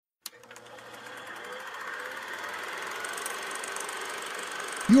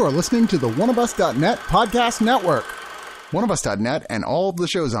You are listening to the oneofus.net podcast network. Oneofus.net and all of the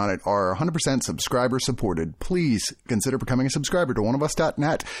shows on it are 100% subscriber supported. Please consider becoming a subscriber to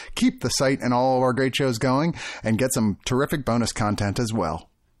oneofus.net. Keep the site and all of our great shows going and get some terrific bonus content as well.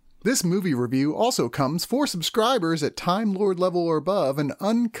 This movie review also comes for subscribers at Time Lord level or above, an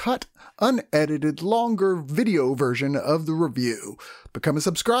uncut, unedited, longer video version of the review. Become a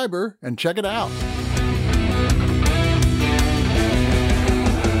subscriber and check it out.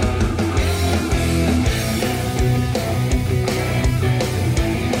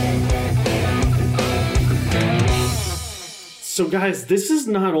 So guys, this is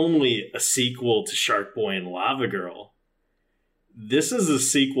not only a sequel to Shark Boy and Lava Girl. This is a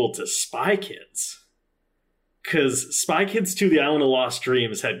sequel to Spy Kids. Because Spy Kids 2, The Island of Lost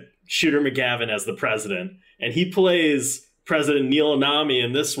Dreams had Shooter McGavin as the president. And he plays President Neil Anami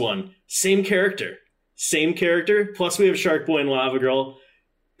in this one. Same character. Same character. Plus we have Shark Boy and Lava Girl.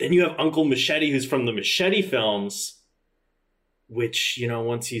 Then you have Uncle Machete, who's from the Machete films. Which, you know,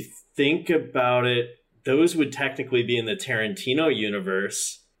 once you think about it, those would technically be in the Tarantino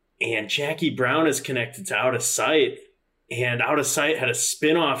universe. And Jackie Brown is connected to Out of Sight. And Out of Sight had a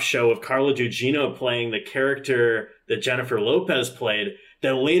spin-off show of Carla Gugino playing the character that Jennifer Lopez played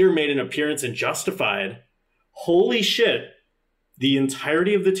that later made an appearance in Justified. Holy shit. The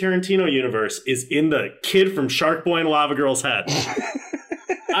entirety of the Tarantino universe is in the kid from Shark Boy and Lava Girl's head.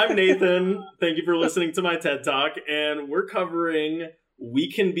 I'm Nathan. Thank you for listening to my TED Talk. And we're covering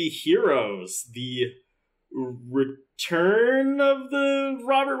We Can Be Heroes, the return of the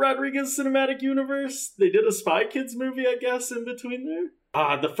Robert Rodriguez cinematic universe. They did a Spy Kids movie, I guess, in between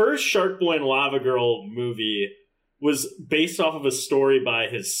there. The first Shark Boy and Lava Girl movie was based off of a story by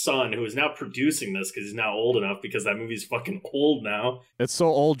his son, who is now producing this because he's now old enough, because that movie's fucking old now. It's so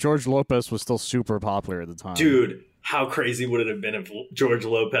old, George Lopez was still super popular at the time. Dude, how crazy would it have been if George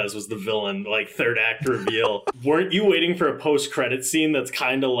Lopez was the villain, like third act reveal? Weren't you waiting for a post-credit scene that's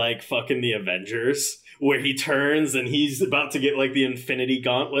kind of like fucking the Avengers? Where he turns and he's about to get like the Infinity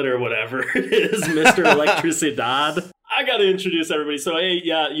Gauntlet or whatever it is, Mr. Electricidad. I gotta introduce everybody. So hey,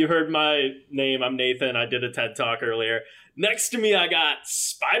 yeah, you heard my name. I'm Nathan. I did a TED Talk earlier. Next to me, I got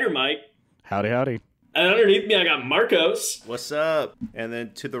Spider Mike. Howdy, howdy. And underneath me, I got Marcos. What's up? And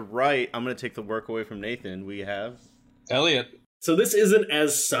then to the right, I'm gonna take the work away from Nathan. We have Elliot. So this isn't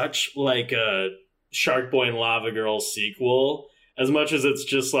as such like a Shark Boy and Lava Girl sequel, as much as it's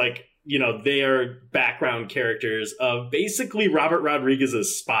just like, you know, they are background characters of basically Robert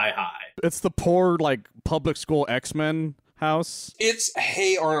Rodriguez's Spy High. It's the poor, like, public school X-Men house. It's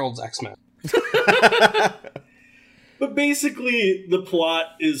Hey Arnold's X-Men. But basically, the plot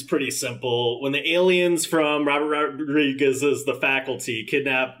is pretty simple. When the aliens from Robert Rodriguez's The Faculty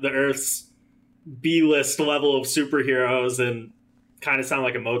kidnap the Earth's B-list level of superheroes and kind of sound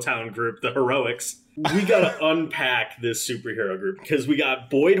like a Motown group, the Heroics, we gotta unpack this superhero group, because we got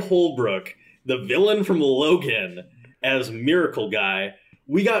Boyd Holbrook, the villain from Logan, as Miracle Guy.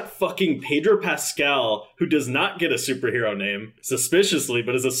 We got fucking Pedro Pascal, who does not get a superhero name, suspiciously,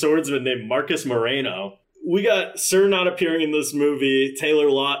 but is a swordsman named Marcus Moreno. We got Sir not appearing in this movie, Taylor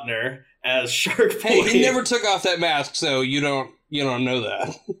Lautner, as Shark Boy. Hey, he never took off that mask, so you don't know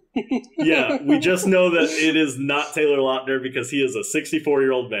that. Yeah, we just know that it is not Taylor Lautner because he is a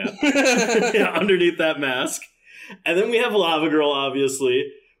 64-year-old man yeah, underneath that mask. And then we have Lava Girl,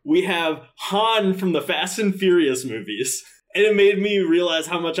 obviously. We have Han from the Fast and Furious movies. And it made me realize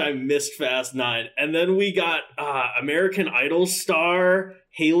how much I missed Fast 9. And then we got American Idol star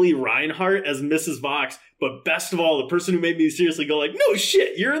Haley Reinhart as Mrs. Vox. But best of all, the person who made me seriously go like, no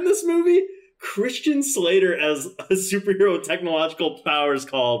shit, you're in this movie? Christian Slater as a superhero technological powers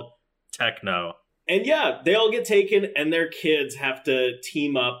called Techno. And yeah, they all get taken and their kids have to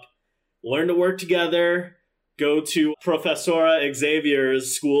team up, learn to work together, go to Professora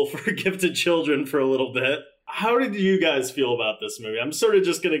Xavier's school for gifted children for a little bit. How did you guys feel about this movie? I'm sort of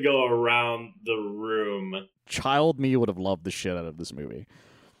just going to go around the room. Child me would have loved the shit out of this movie.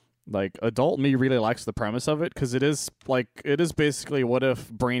 Like, adult me really likes the premise of it, because it is basically what if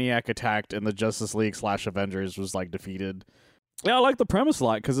Brainiac attacked and the Justice League / Avengers was, like, defeated. Yeah, I like the premise a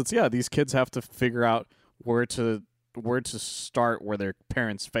lot, because it's, yeah, these kids have to figure out where to start where their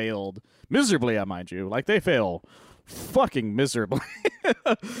parents failed. Miserably, I mind you. Like, they fail fucking miserably.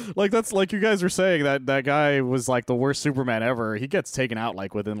 Like, that's, like you guys were saying, that guy was, like, the worst Superman ever. He gets taken out,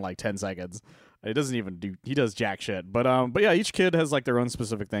 like, within, like, 10 seconds. He does jack shit. But yeah, each kid has like their own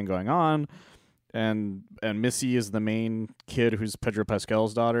specific thing going on. And Missy is the main kid who's Pedro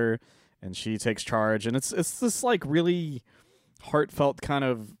Pascal's daughter, and she takes charge. And it's this like really heartfelt kind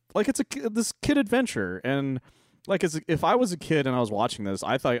of like it's this kid adventure. And like if I was a kid and I was watching this,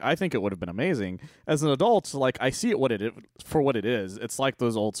 I think it would have been amazing. As an adult, like I see it for what it is. It's like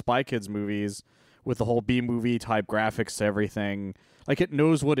those old Spy Kids movies with the whole B movie type graphics to everything. Like it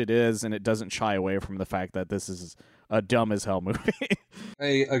knows what it is and it doesn't shy away from the fact that this is a dumb as hell movie.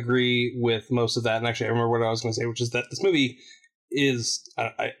 I agree with most of that, and actually I remember what I was going to say, which is that this movie is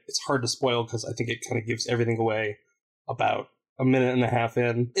it's hard to spoil because I think it kind of gives everything away about a minute and a half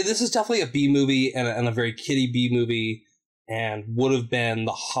in. This is definitely a B movie and a very kiddie B movie, and would have been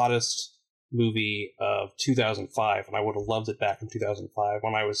the hottest movie of 2005, and I would have loved it back in 2005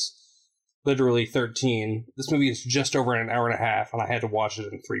 when I was literally 13. This movie is just over an hour and a half, and I had to watch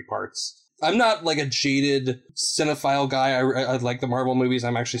it in 3 parts. I'm not like a jaded cinephile guy. I like the Marvel movies.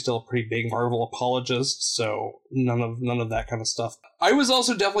 I'm actually still a pretty big Marvel apologist, so none of that kind of stuff. I was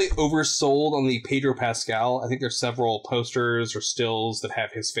also definitely oversold on the Pedro Pascal. I think there's several posters or stills that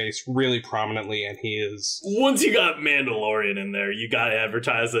have his face really prominently, and he is... Once you got Mandalorian in there, you gotta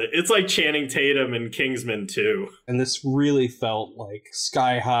advertise it. It's like Channing Tatum in Kingsman 2. And this really felt like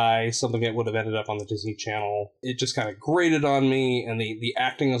Sky High, something that would have ended up on the Disney Channel. It just kind of grated on me, and the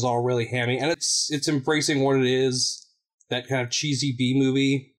acting is all really hammy. And it's embracing what it is, that kind of cheesy B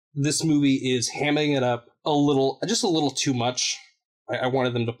movie. This movie is hamming it up just a little too much. I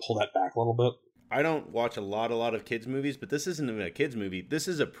wanted them to pull that back a little bit. I don't watch a lot of kids movies, but this isn't even a kids movie. This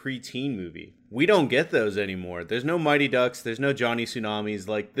is a preteen movie. We don't get those anymore. There's no Mighty Ducks. There's no Johnny Tsunamis.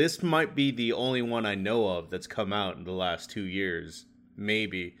 Like, this might be the only one I know of that's come out in the last 2 years,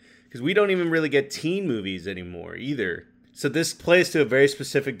 maybe, because we don't even really get teen movies anymore either. So this plays to a very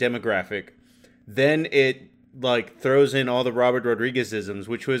specific demographic. Then it like throws in all the Robert Rodriguez-isms,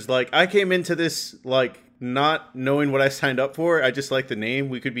 which was like, I came into this like not knowing what I signed up for. I just liked the name,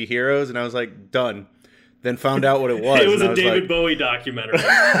 We Could Be Heroes, and I was like, done. Then found out what it was. It was a David Bowie documentary.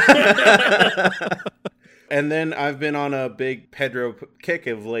 And then I've been on a big Pedro kick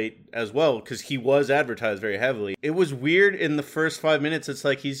of late as well, because he was advertised very heavily. It was weird in the first 5 minutes. It's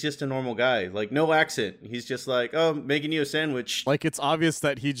like he's just a normal guy. Like, no accent. He's just like, oh, making you a sandwich. Like, it's obvious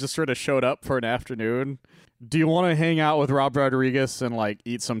that he just sort of showed up for an afternoon. Do you want to hang out with Rob Rodriguez and, like,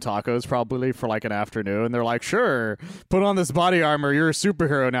 eat some tacos probably for, like, an afternoon? And they're like, sure, put on this body armor. You're a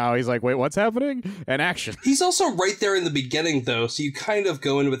superhero now. He's like, wait, what's happening? And action. He's also right there in the beginning, though, so you kind of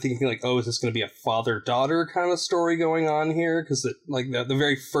go into it thinking, like, oh, is this going to be a father-daughter kind of story going on here? Because, like, the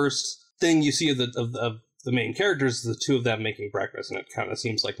very first thing you see of the main characters is the two of them making breakfast, and it kind of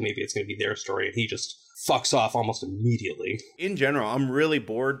seems like maybe it's going to be their story, and he just fucks off almost immediately. In general, I'm really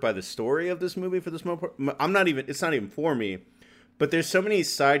bored by the story of this movie for this most part. It's not even for me, but there's so many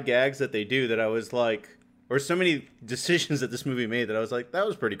side gags that they do that I was like, or so many decisions that this movie made that I was like, that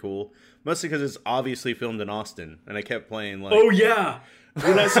was pretty cool. Mostly because it's obviously filmed in Austin, and I kept playing like... Oh, yeah!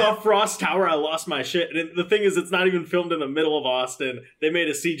 When I saw Frost Tower, I lost my shit. And the thing is, it's not even filmed in the middle of Austin. They made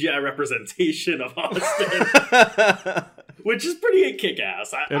a CGI representation of Austin. Which is pretty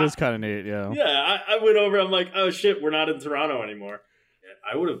kick-ass. It is kind of neat, yeah. Yeah, I went over, I'm like, oh shit, we're not in Toronto anymore.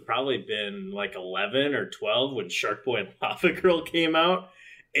 I would have probably been like 11 or 12 when Shark Boy and Lava Girl came out.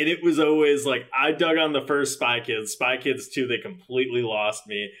 And it was always like, I dug on the first Spy Kids. Spy Kids 2, they completely lost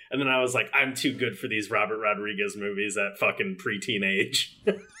me. And then I was like, I'm too good for these Robert Rodriguez movies at fucking preteen age.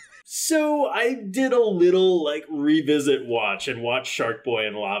 So I did a little like revisit watch and watch Shark Boy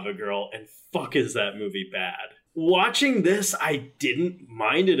and Lava Girl. And fuck is that movie bad. Watching this, I didn't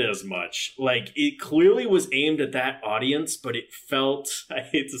mind it as much. Like, it clearly was aimed at that audience, but it felt, I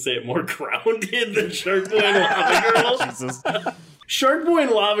hate to say it, more grounded than Shark Boy and Lava Girl. Jesus. Shark Boy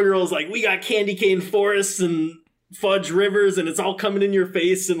and Lava Girl is like, we got candy cane forests and fudge rivers, and it's all coming in your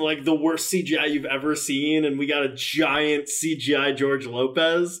face and like the worst CGI you've ever seen, and we got a giant CGI George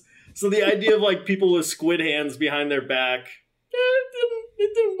Lopez. So the idea of like people with squid hands behind their back,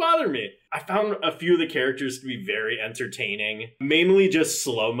 it didn't bother me. I found a few of the characters to be very entertaining, mainly just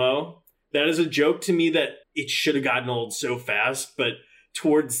slow-mo. That is a joke to me that it should have gotten old so fast, but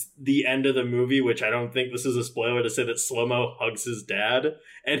towards the end of the movie, which I don't think this is a spoiler to say that Slow-Mo hugs his dad,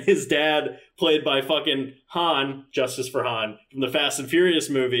 and his dad, played by fucking Han, Justice for Han, from the Fast and Furious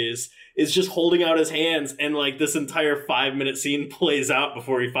movies, is just holding out his hands, and like this entire 5-minute scene plays out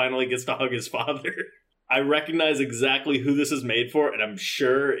before he finally gets to hug his father. I recognize exactly who this is made for, and I'm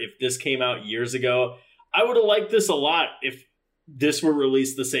sure if this came out years ago, I would have liked this a lot if this were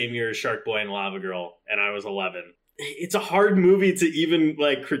released the same year as Shark Boy and Lava Girl, and I was 11. It's a hard movie to even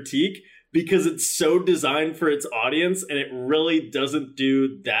like critique because it's so designed for its audience, and it really doesn't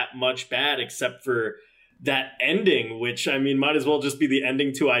do that much bad except for that ending, which, I mean, might as well just be the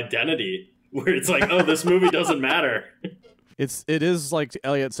ending to Identity, where it's like, oh, this movie doesn't matter. it is like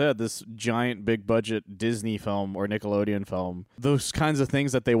Elliot said, this giant big budget Disney film or Nickelodeon film. Those kinds of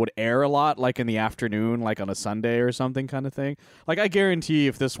things that they would air a lot, like in the afternoon, like on a Sunday or something kind of thing. Like I guarantee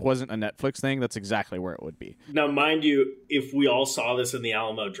if this wasn't a Netflix thing, that's exactly where it would be. Now, mind you, if we all saw this in the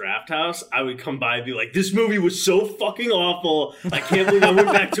Alamo Drafthouse, I would come by and be like, this movie was so fucking awful. I can't believe I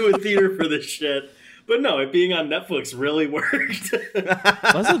went back to a theater for this shit. But no, it being on Netflix really worked.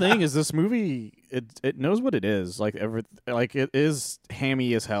 That's the thing, is this movie, it knows what it is. Like it is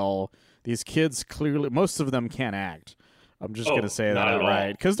hammy as hell. These kids clearly, most of them can't act. I'm just gonna say that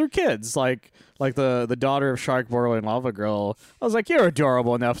outright because they're kids. Like the daughter of Shark Boy and Lava Girl. I was like, you're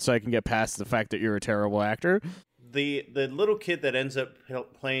adorable enough so I can get past the fact that you're a terrible actor. The little kid that ends up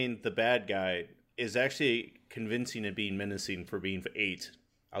playing the bad guy is actually convincing and being menacing for being 8.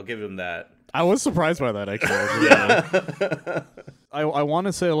 I'll give him that. I was surprised by that, actually. Yeah. I want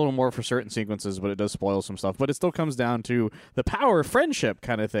to say a little more for certain sequences, but it does spoil some stuff. But it still comes down to the power of friendship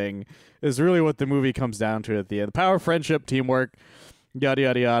kind of thing is really what the movie comes down to at the end. The power of friendship, teamwork, yada,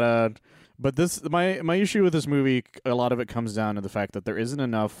 yada, yada. But my issue with this movie, a lot of it comes down to the fact that there isn't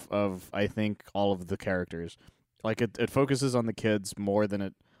enough of, I think, all of the characters. Like, it focuses on the kids more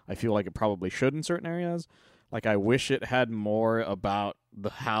than I feel like it probably should in certain areas. Like, I wish it had more about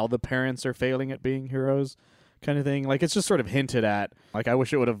how the parents are failing at being heroes kind of thing. Like, it's just sort of hinted at. Like, I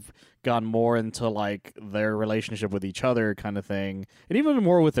wish it would have gone more into, like, their relationship with each other kind of thing. And even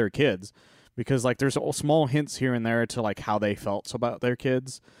more with their kids. Because, like, there's small hints here and there to, like, how they felt about their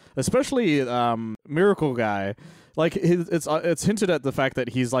kids. Especially Miracle Guy. Like, it's hinted at the fact that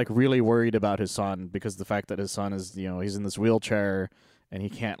he's, like, really worried about his son. Because the fact that his son is, he's in this wheelchair and he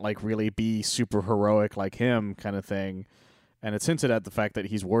can't, like, really be super heroic like him kind of thing. And it's hinted at the fact that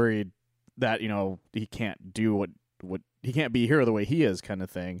he's worried that, he can't do what he can't be a hero the way he is kind of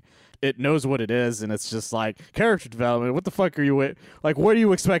thing. It knows what it is, and it's just like, character development, what the fuck are you like, what are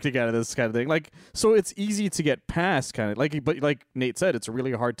you expecting out of this kind of thing? Like, so it's easy to get past kind of, like, but like Nate said, it's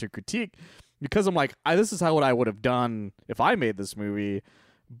really hard to critique because I'm like, this is how what I would have done if I made this movie.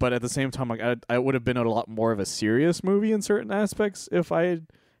 But at the same time, like, I would have been a lot more of a serious movie in certain aspects if I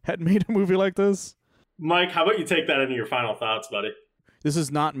had made a movie like this. Mike, how about you take that into your final thoughts, buddy? This is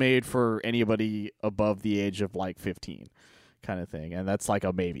not made for anybody above the age of, like, 15 kind of thing. And that's like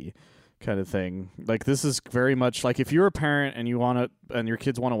a maybe kind of thing. Like, this is very much like if you're a parent and and your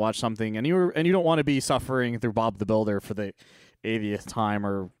kids want to watch something and you don't want to be suffering through Bob the Builder for the 80th time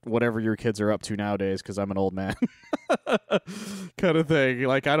or whatever your kids are up to nowadays, because I'm an old man kind of thing.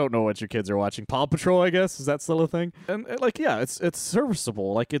 Like, I don't know what your kids are watching. Paw Patrol, I guess, is that still a thing? And like, yeah, it's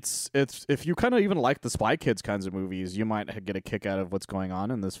serviceable. Like, it's if you kind of even like the Spy Kids kinds of movies, you might get a kick out of what's going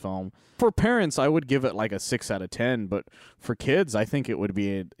on in this film. For parents, I would give it like a 6 out of 10, but for kids, I think it would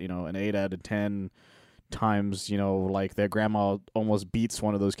be an 8 out of 10 times, like their grandma almost beats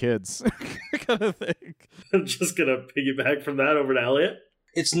one of those kids kind of thing. I'm just gonna piggyback from that over to Elliot.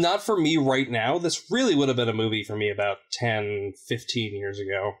 It's not for me right now. This really would have been a movie for me about 10, 15 years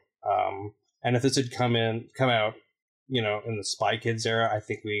ago. And if this had come out, in the Spy Kids era, I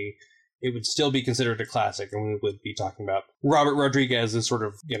think it would still be considered a classic, and we would be talking about Robert Rodriguez as sort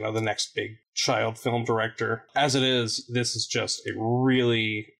of, the next big child film director. As it is, this is just a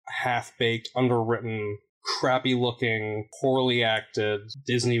really half-baked, underwritten, crappy-looking, poorly acted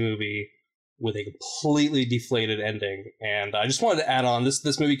Disney movie with a completely deflated ending. And I just wanted to add on,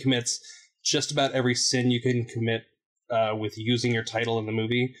 this movie commits just about every sin you can commit with using your title in the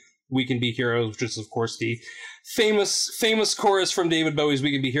movie. We Can Be Heroes, which is, of course, the famous chorus from David Bowie's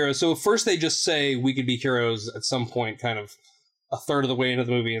We Can Be Heroes. So first they just say We Can Be Heroes at some point, kind of a third of the way into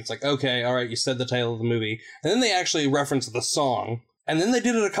the movie. It's like, okay, all right, you said the title of the movie. And then they actually reference the song. And then they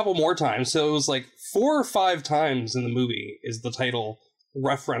did it a couple more times. So it was like 4 or 5 times in the movie is the title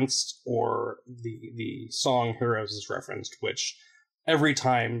referenced, or the song Heroes is referenced, which every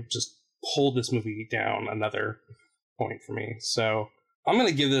time just pulled this movie down another point for me. So I'm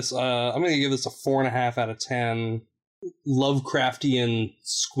gonna give this a 4.5 out of 10 Lovecraftian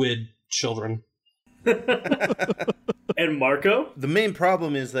squid children. And Marco? The main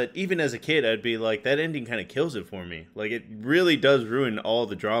problem is that even as a kid, I'd be like, that ending kind of kills it for me. Like, it really does ruin all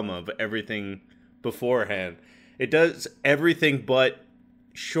the drama of everything beforehand. It does everything but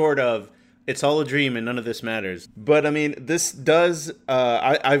short of, it's all a dream and none of this matters. But, I mean, this does,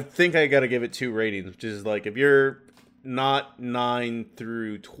 I think I gotta give it 2 ratings, which is like, if you're not 9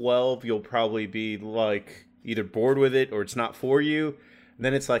 through 12, you'll probably be like either bored with it or it's not for you.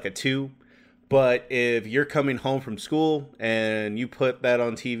 Then it's like a 2. But if you're coming home from school and you put that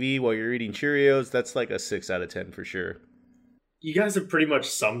on TV while you're eating Cheerios, that's like a 6 out of 10 for sure. You guys have pretty much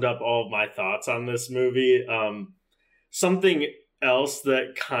summed up all of my thoughts on this movie. Something else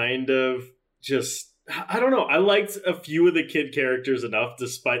that kind of just, I don't know. I liked a few of the kid characters enough,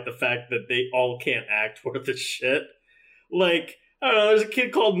 despite the fact that they all can't act worth a shit. Like, I don't know, there's a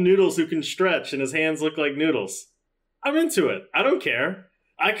kid called Noodles who can stretch and his hands look like noodles. I'm into it. I don't care.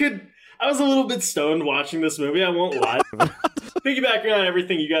 I was a little bit stoned watching this movie, I won't lie. Piggybacking on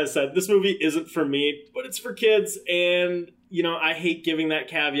everything you guys said, this movie isn't for me, but it's for kids. And, you know, I hate giving that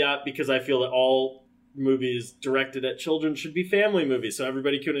caveat because I feel that all movies directed at children should be family movies so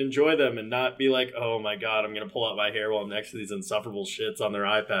everybody can enjoy them and not be like, oh my god, I'm going to pull out my hair while I'm next to these insufferable shits on their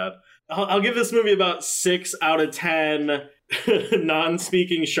iPad. I'll give this movie about 6 out of 10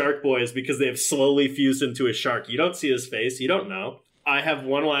 non-speaking shark boys because they have slowly fused into a shark. You don't see his face. You don't know. I have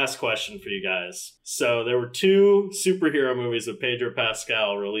one last question for you guys. So there were 2 superhero movies with Pedro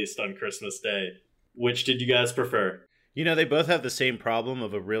Pascal released on Christmas Day. Which did you guys prefer? You know, they both have the same problem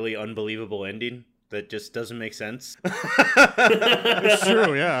of a really unbelievable ending that just doesn't make sense. It's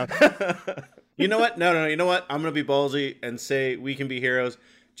true, yeah. You know what? No, you know what? I'm going to be ballsy and say We Can Be Heroes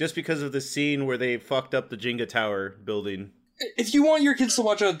just because of the scene where they fucked up the Jenga Tower building. If you want your kids to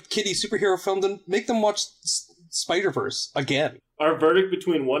watch a kiddie superhero film, then make them watch Spider-Verse again. Our verdict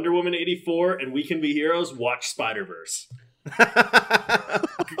between Wonder Woman 84 and We Can Be Heroes, watch Spider-Verse.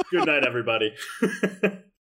 Good night, everybody.